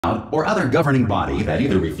or other governing body that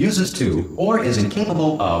either refuses to or is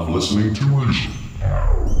incapable of listening to reason.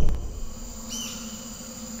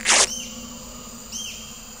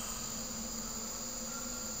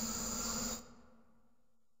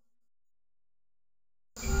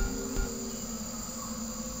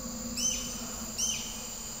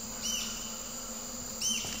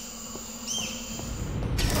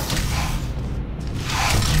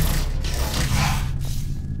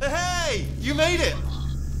 Hey, you made it!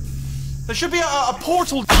 There should be a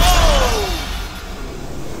portal. Oh!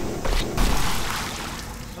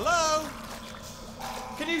 Hello?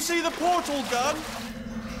 Can you see the portal gun?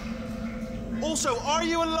 Also, are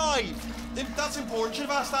you alive? That's important. Should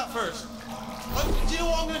have asked that first. Do you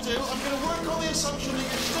know what I'm going to do? I'm going to work on the assumption that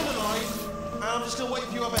you're still alive, and I'm just going to wait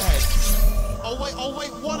for you up ahead. I'll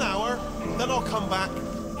wait 1 hour, then I'll come back,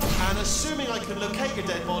 and assuming I can locate your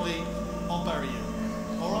dead body, I'll bury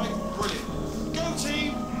you. All right? Brilliant. Go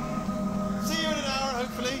team! See you in an hour,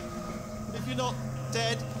 hopefully, if you're not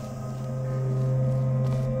dead.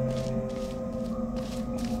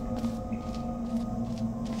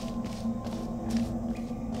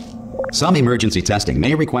 Some emergency testing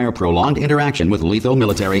may require prolonged interaction with lethal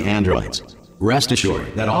military androids. Rest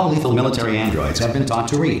assured that all lethal military androids have been taught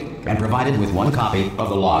to read and provided with 1 copy of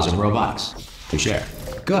the Laws of Robotics to share.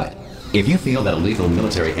 Good. If you feel that a lethal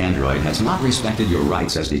military android has not respected your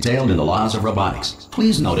rights as detailed in the Laws of Robotics,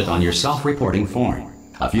 please note it on your self-reporting form.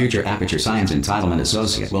 A future Aperture Science Entitlement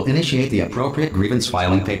Associate will initiate the appropriate grievance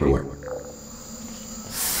filing paperwork.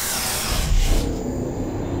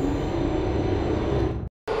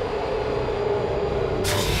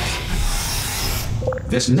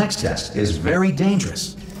 This next test is very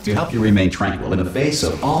dangerous. To help you remain tranquil in the face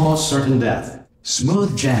of almost certain death,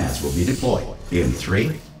 smooth jazz will be deployed in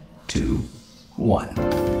 3, 2,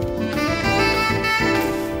 1.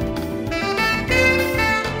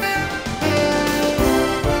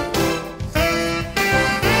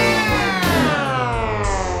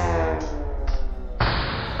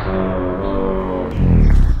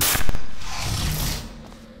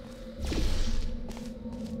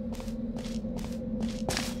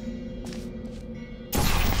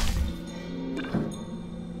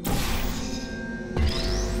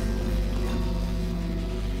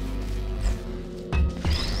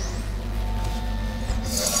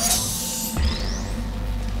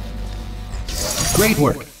 Great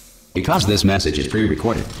work! Because this message is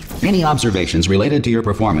pre-recorded, any observations related to your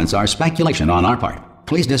performance are speculation on our part.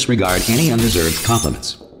 Please disregard any undeserved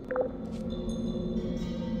compliments.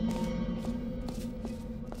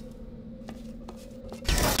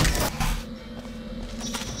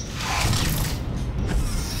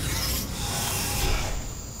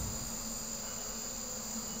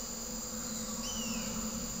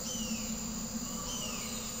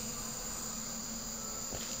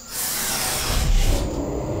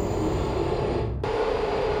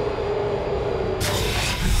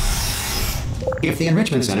 If the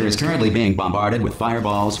Enrichment Center is currently being bombarded with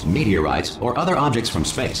fireballs, meteorites, or other objects from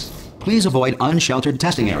space, please avoid unsheltered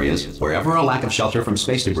testing areas wherever a lack of shelter from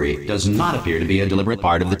space debris does not appear to be a deliberate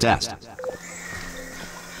part of the test.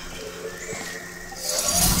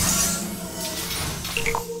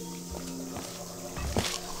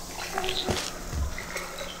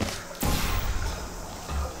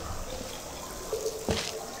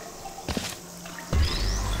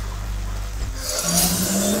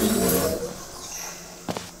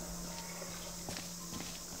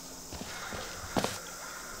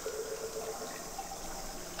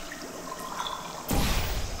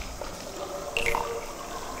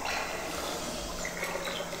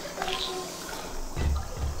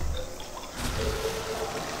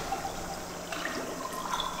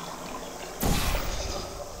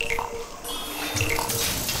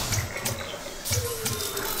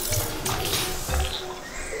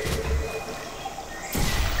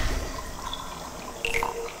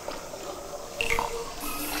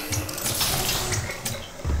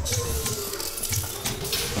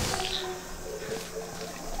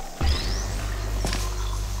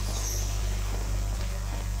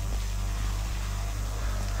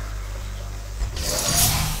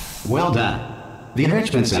 Well done. The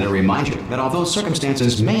Enrichment Center reminds you that although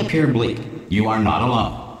circumstances may appear bleak, you are not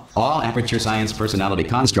alone. All Aperture Science personality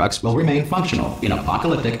constructs will remain functional in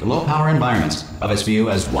apocalyptic, low-power environments of as few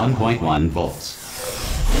as 1.1 volts.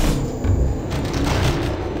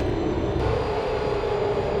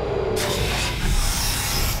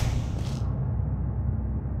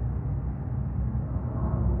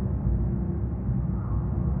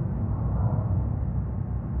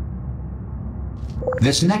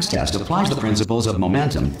 This next test applies the principles of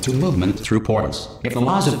momentum to movement through portals. If the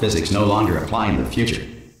laws of physics no longer apply in the future,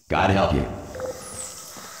 God help you.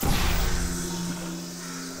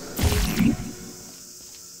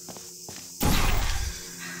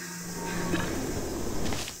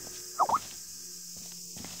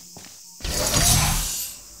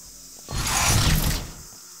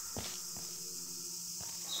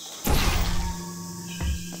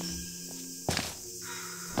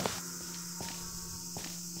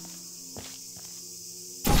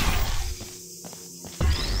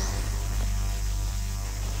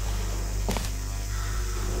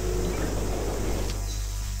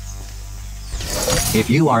 If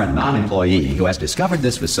you are a non-employee who has discovered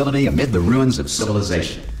this facility amid the ruins of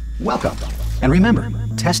civilization, welcome. And remember,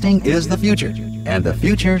 testing is the future, and the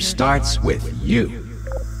future starts with you.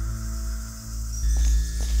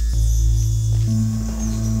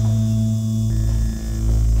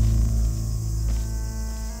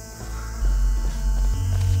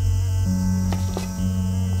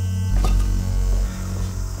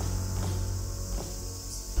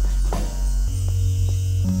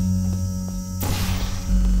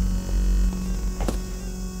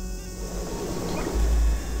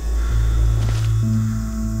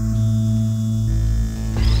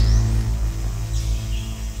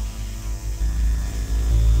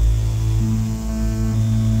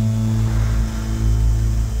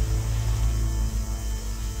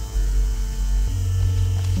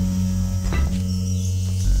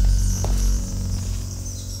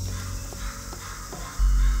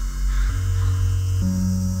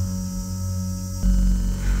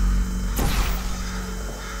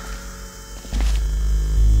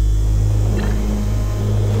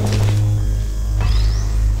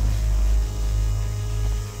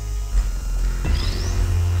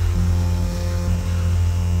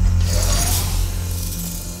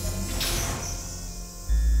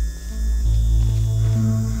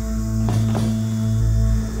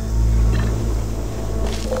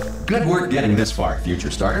 Good work getting this far, future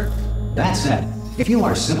starter. That said, if you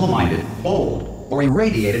are simple-minded, old, or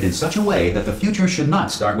irradiated in such a way that the future should not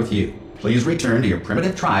start with you, please return to your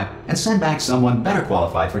primitive tribe and send back someone better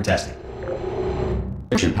qualified for testing.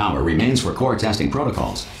 Enrichment power remains for core testing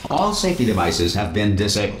protocols. All safety devices have been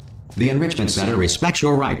disabled. The Enrichment Center respects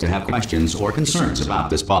your right to have questions or concerns about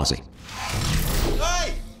this policy.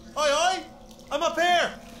 Hey! Oi! I'm up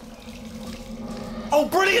here! Oh,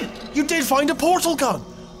 brilliant! You did find a portal gun!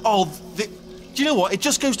 Oh, do you know what? It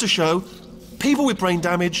just goes to show, people with brain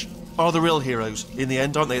damage are the real heroes in the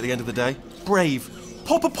end, aren't they, at the end of the day? Brave.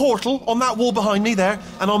 Pop a portal on that wall behind me there,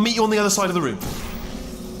 and I'll meet you on the other side of the room.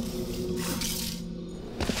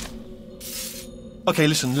 Okay,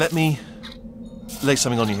 listen, let me lay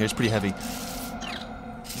something on you here. It's pretty heavy.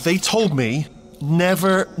 They told me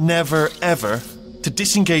never, never, ever to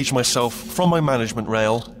disengage myself from my management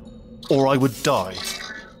rail, or I would die.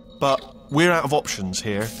 But we're out of options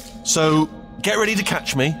here, so get ready to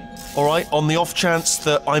catch me, alright, on the off chance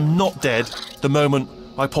that I'm not dead the moment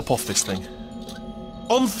I pop off this thing.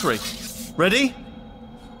 On 3. Ready?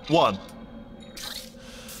 1,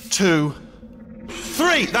 2,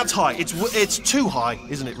 3! That's high. It's too high,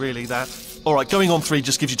 isn't it, really, that? Alright, going on 3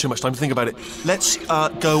 just gives you too much time to think about it. Let's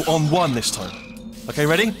go on 1 this time. Okay,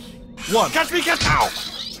 ready? 1. Catch me, catch!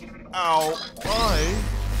 Ow! Ow.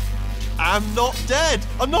 I'm not dead!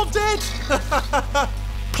 I'm not dead!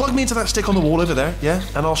 Plug me into that stick on the wall over there, yeah?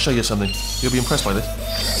 And I'll show you something. You'll be impressed by this.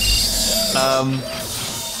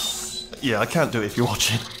 Yeah, I can't do it if you're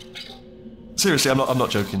watching. Seriously, I'm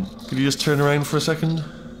not joking. Could you just turn around for a second?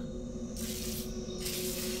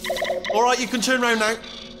 Alright, you can turn around now.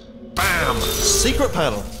 Bam! Secret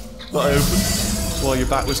panel. That I opened while your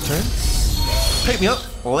back was turned. Pick me up.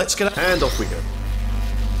 Let's get a hand off we go.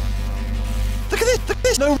 Look at this! Look at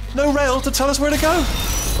this! No rail to tell us where to go!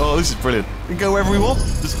 Oh, this is brilliant. We can go wherever we want.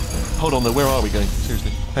 Just hold on though, where are we going?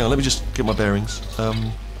 Seriously. Hang on, let me just get my bearings.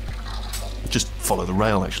 Just follow the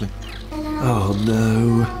rail, actually. Oh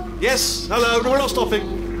no. Yes, hello, no, we're not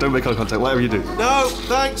stopping. Don't make eye contact, whatever you do. No,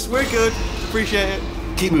 thanks, we're good. Appreciate it.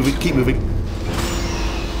 Keep moving, keep moving.